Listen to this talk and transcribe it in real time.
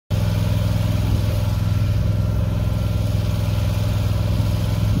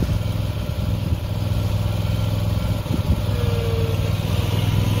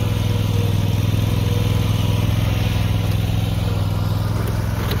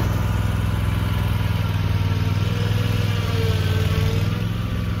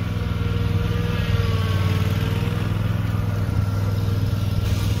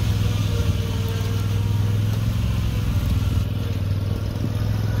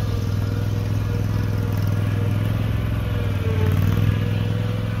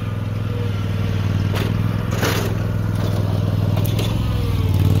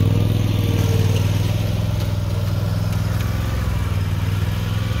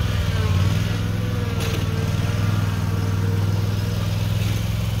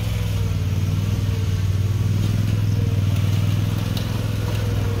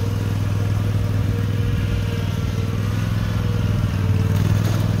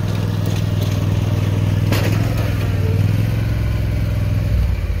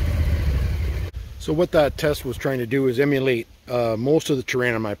So what that test was trying to do is emulate most of the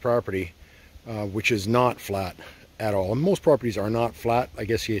terrain on my property, which is not flat at all. And most properties are not flat. I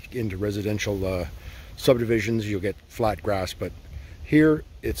guess you get into residential subdivisions, you'll get flat grass, but here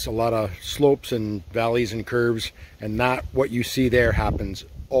it's a lot of slopes and valleys and curves, and that what you see there happens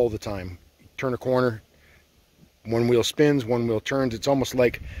all the time. Turn a corner, one wheel spins, one wheel turns. It's almost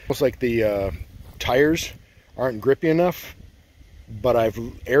like the tires aren't grippy enough, but I've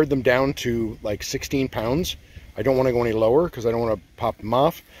aired them down to like 16 pounds. I don't want to go any lower because I don't want to pop them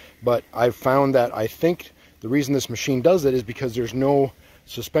off, but I've found that I think the reason this machine does it is because there's no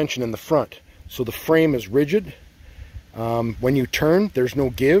suspension in the front. So the frame is rigid. When you turn, there's no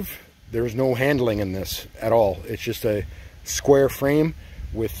give. There's no handling in this at all. It's just a square frame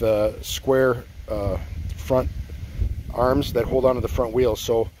with square front arms that hold onto the front wheels.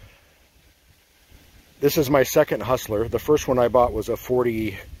 So this is my second Hustler. The first one I bought was a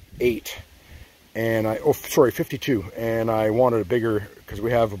 48, and 52, and I wanted a bigger, because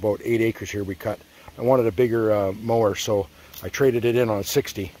we have about 8 acres here we cut. I wanted a bigger mower, so I traded it in on a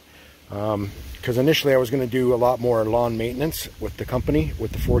 60. Because initially I was going to do a lot more lawn maintenance with the company,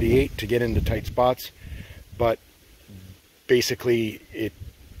 with the 48, to get into tight spots, but basically it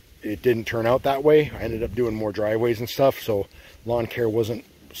didn't turn out that way. I ended up doing more driveways and stuff, so lawn care wasn't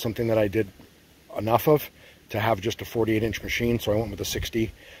something that I did enough of to have just a 48-inch machine, so I went with a 60.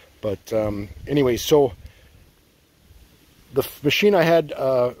 But anyway, so the machine I had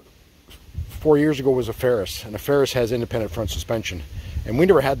 4 years ago was a Ferris, and a Ferris has independent front suspension, and we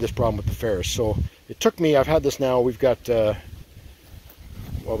never had this problem with the Ferris. So it took me, I've had this now, we've got we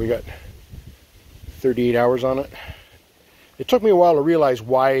got 38 hours on it. It took me a while to realize,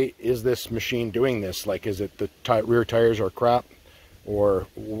 why is this machine doing this? Like, is it the rear tires are crap, or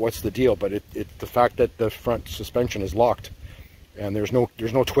what's the deal? But it's the fact that the front suspension is locked, and there's no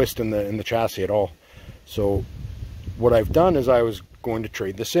twist in the chassis at all. So what I've done is I was going to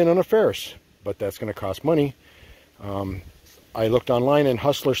trade this in on a Ferris, but that's going to cost money. I looked online, and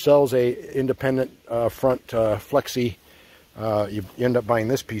Hustler sells a independent front flexi. You end up buying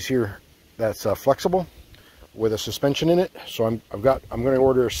this piece here that's flexible with a suspension in it. So I'm going to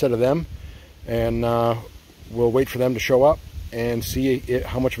order a set of them, and we'll wait for them to show up and see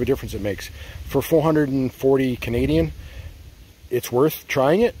how much of a difference it makes. For 440 Canadian, it's worth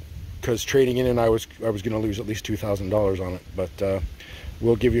trying it, because trading in, and I was going to lose at least $2,000 on it. But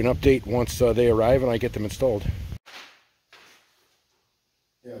we'll give you an update once they arrive and I get them installed.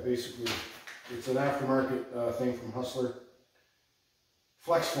 Yeah, basically it's an aftermarket thing from Hustler.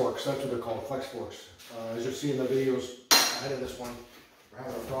 Flex forks, that's what they're called, flex forks. As you'll see in the videos ahead of this one, we're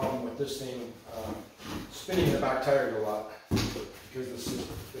having a problem with this thing spinning the back tire a lot, because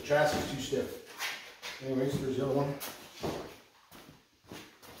the chassis is too stiff. Anyways, there's the other one.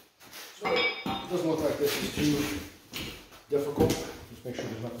 So it doesn't look like this is too difficult. Just make sure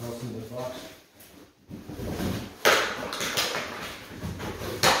there's nothing else in the box.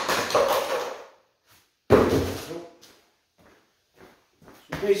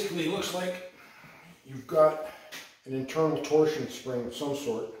 So basically, it looks like you've got an internal torsion spring of some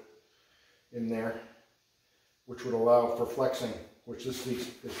sort in there, which would allow for flexing, which this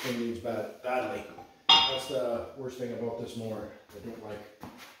thing needs badly. That's the worst thing about this mower. I don't like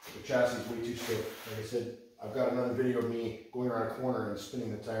the chassis is way too stiff. Like I said, I've got another video of me going around a corner and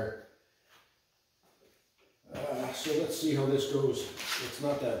spinning the tire. So let's see how this goes. It's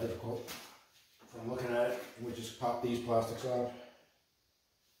not that difficult. If I'm looking at it, we just pop these plastics off.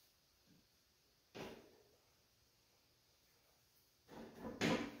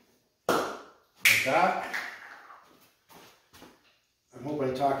 Like that. I'm hoping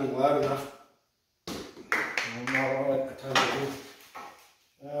I'm talking loud enough. I'm not all at the time to do.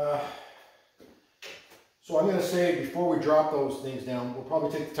 So I'm going to say, before we drop those things down, we'll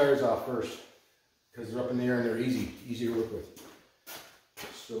probably take the tires off first, because they're up in the air and they're easy to work with.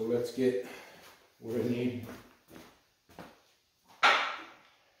 So let's get what I need.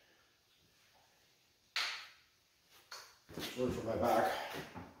 Sorry for my back.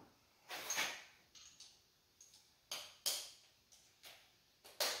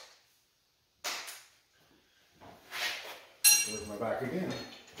 Sorry for my back again.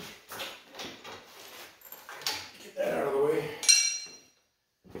 Get that out of the way.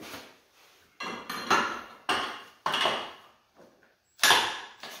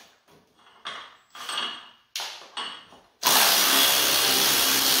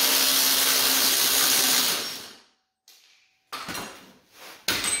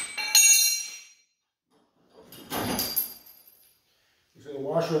 There's a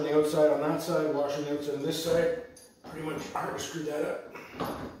washer on the outside on that side, washer on the outside on this side. Pretty much hard to screw that up.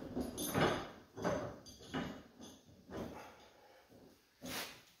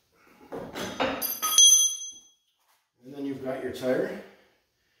 tire.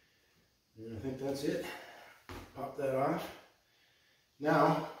 And I think that's it. Pop that off.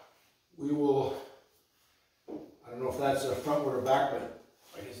 Now, we will, I don't know if that's a frontward or back, but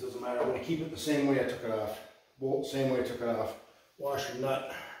I guess it doesn't matter. I'm going to keep it the same way I took it off. Bolt, same way I took it off. Washer,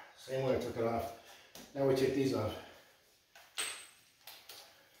 nut, same way I took it off. Now we take these off.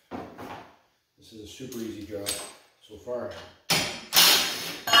 This is a super easy job so far.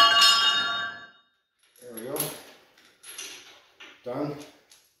 There we go. Done.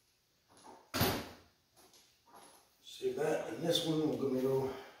 Save that. And this one we're going to go.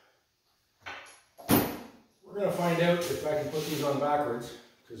 We're going to find out if I can put these on backwards,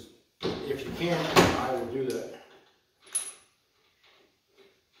 because if you can, I will do that.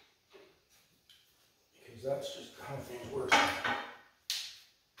 Because that's just how things work.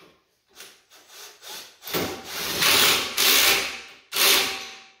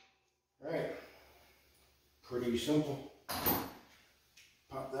 Alright. Pretty simple.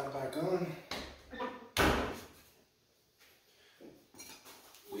 Pop that back on.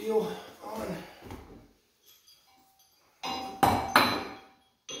 Wheel on.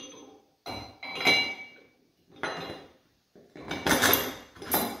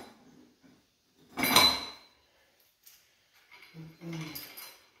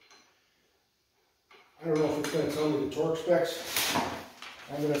 I don't know if it's going to tell me the torque specs.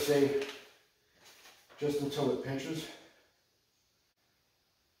 I'm going to say just until it pinches.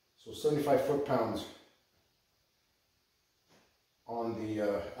 So 75 foot-pounds on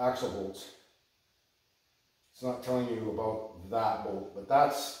the axle bolts. It's not telling you about that bolt, but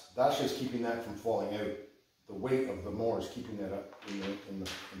that's just keeping that from falling out. The weight of the mower is keeping that up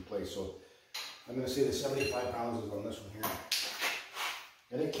in place. So I'm going to say the 75 pounds is on this one here.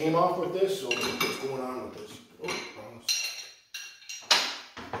 And it came off with this, so what's going on with this? Oh, promise.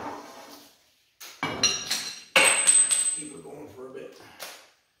 Keep her going for a bit.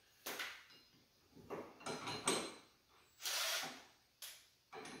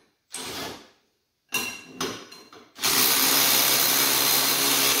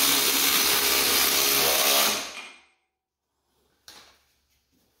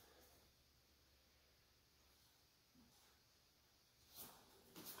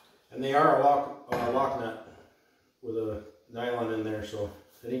 And they are a lock nut with a nylon in there, so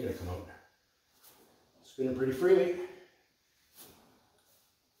it ain't gonna come out. Spinning pretty freely.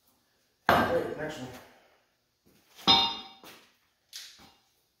 Alright, next one.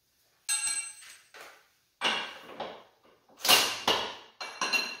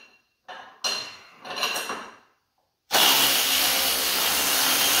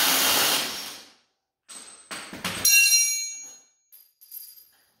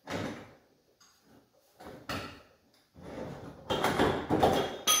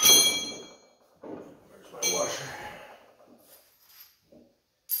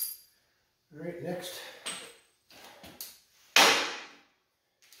 Alright, next.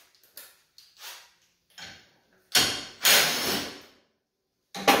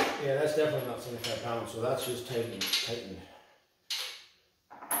 Yeah, that's definitely not 75 pounds, so that's just tightened.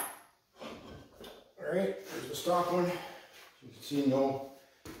 Alright, there's the stock one. You can see no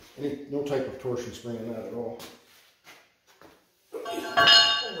type of torsion spring in that at all.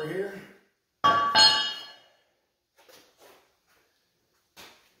 Over here.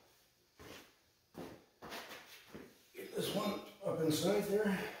 This one up inside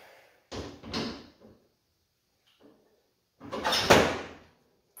there.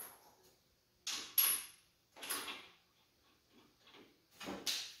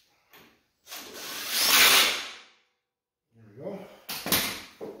 There we go.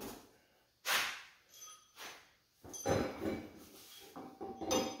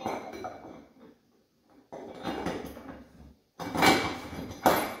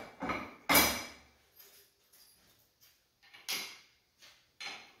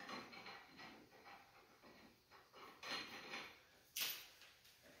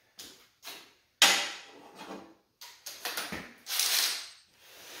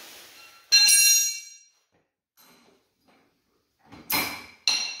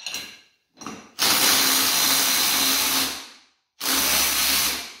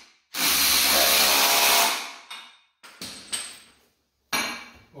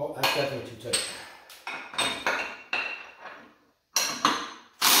 Well, that's definitely too tight.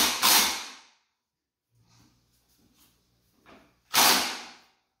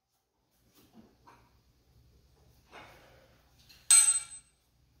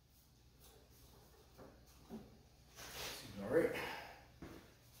 Seems all right.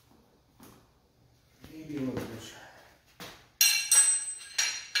 Maybe a little closer.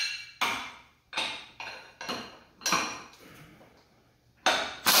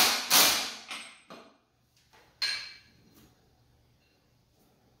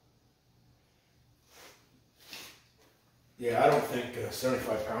 Yeah, I don't think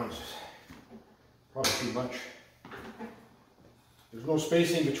 75 pounds is probably too much. There's no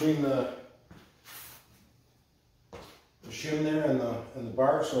spacing between the shim there and the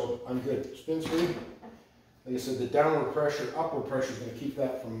bar, so I'm good. Spins free. Like I said, the downward pressure, upward pressure is going to keep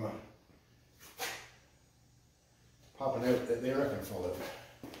that from popping out. They're not going to fall out.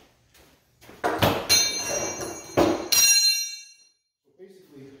 So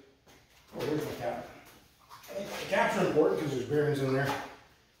basically, oh, here's my cap. I think the caps are important because there's bearings in there.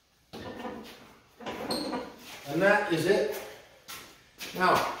 And that is it.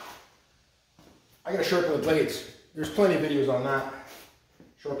 Now, I got to sharpen the blades. There's plenty of videos on that,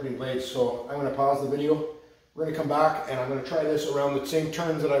 sharpening blades. So I'm going to pause the video. We're going to come back and I'm going to try this around the same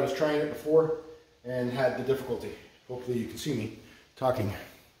turns that I was trying it before and had the difficulty. Hopefully you can see me talking.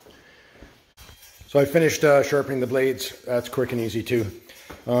 So I finished sharpening the blades. That's quick and easy too.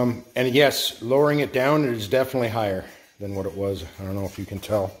 And yes, lowering it down is definitely higher than what it was. I don't know if you can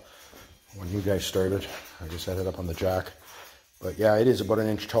tell when you guys started. I just had it up on the jack. But yeah, it is about an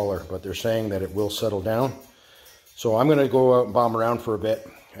inch taller, but they're saying that it will settle down. So I'm going to go out and bomb around for a bit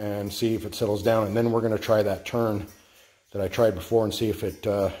and see if it settles down. And then we're going to try that turn that I tried before and see if it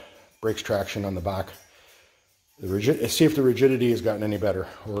breaks traction on the back. See if the rigidity has gotten any better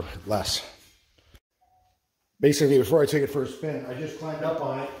or less. Basically, before I take it for a spin, I just climbed up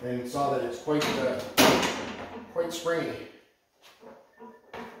on it and saw that it's quite springy.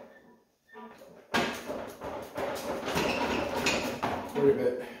 Quite a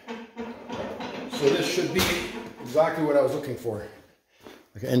bit. So this should be exactly what I was looking for.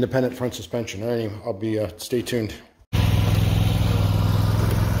 Like an independent front suspension. Anyway, I'll be, stay tuned.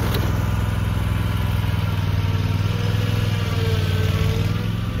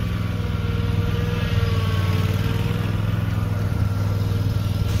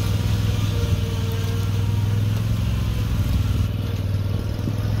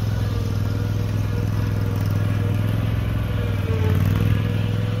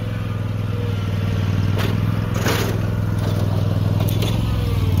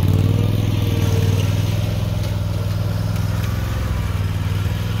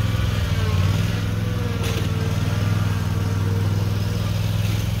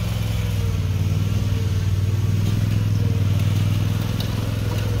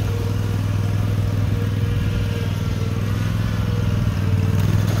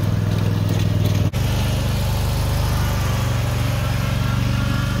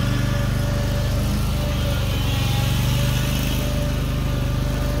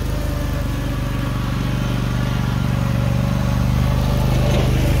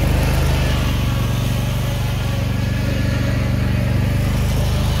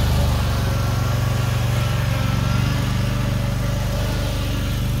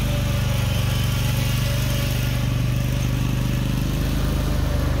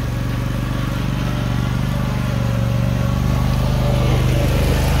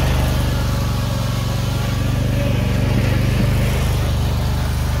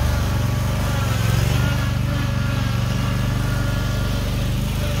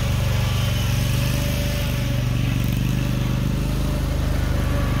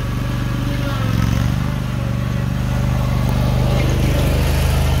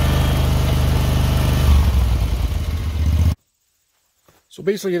 So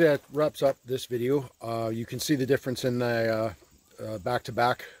basically that wraps up this video. You can see the difference in the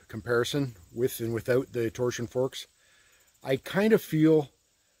back-to-back comparison with and without the torsion forks. I kind of feel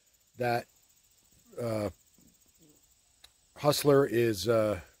that Hustler is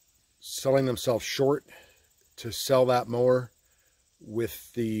selling themselves short to sell that mower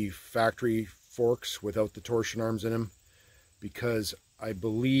with the factory forks without the torsion arms in them, because I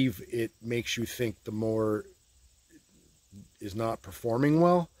believe it makes you think the mower is not performing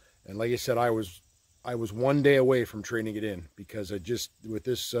well. And like I said, I was one day away from trading it in, because I just, with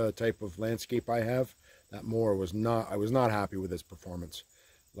this type of landscape I have, that mower was not, I was not happy with its performance.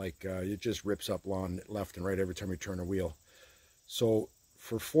 Like it just rips up lawn left and right every time you turn a wheel. So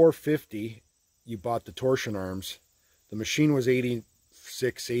for $450, you bought the torsion arms. The machine was $8,600,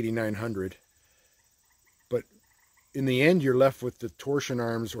 $8,900. But in the end, you're left with the torsion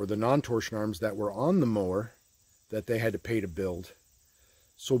arms or the non-torsion arms that were on the mower that they had to pay to build.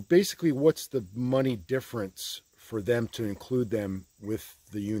 So basically, what's the money difference for them to include them with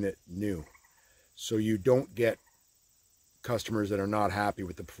the unit new? So you don't get customers that are not happy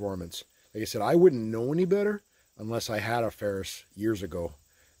with the performance. Like I said, I wouldn't know any better unless I had a Ferris years ago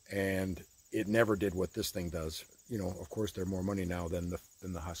and it never did what this thing does. You know, of course, they're more money now than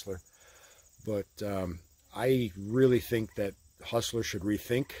the Hustler. But I really think that Hustler should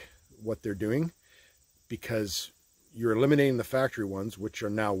rethink what they're doing, because you're eliminating the factory ones, which are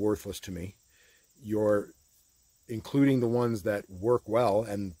now worthless to me. You're including the ones that work well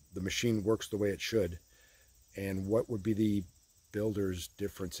and the machine works the way it should. And what would be the builder's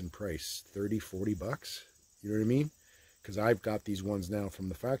difference in price? 30, 40 bucks? You know what I mean? Because I've got these ones now from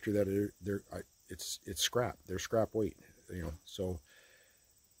the factory that it's scrap. They're scrap weight, you know. So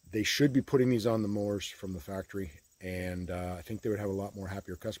they should be putting these on the mowers from the factory, and I think they would have a lot more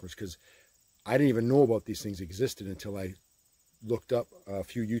happier customers, because I didn't even know about these things existed until I looked up a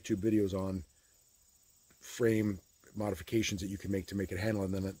few YouTube videos on frame modifications that you can make to make it handle,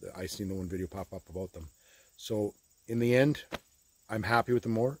 and then I seen the one video pop up about them. So in the end, I'm happy with the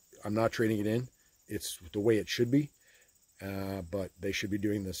mower. I'm not trading it in. It's the way it should be, but they should be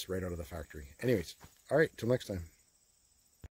doing this right out of the factory. Anyways, all right, till next time.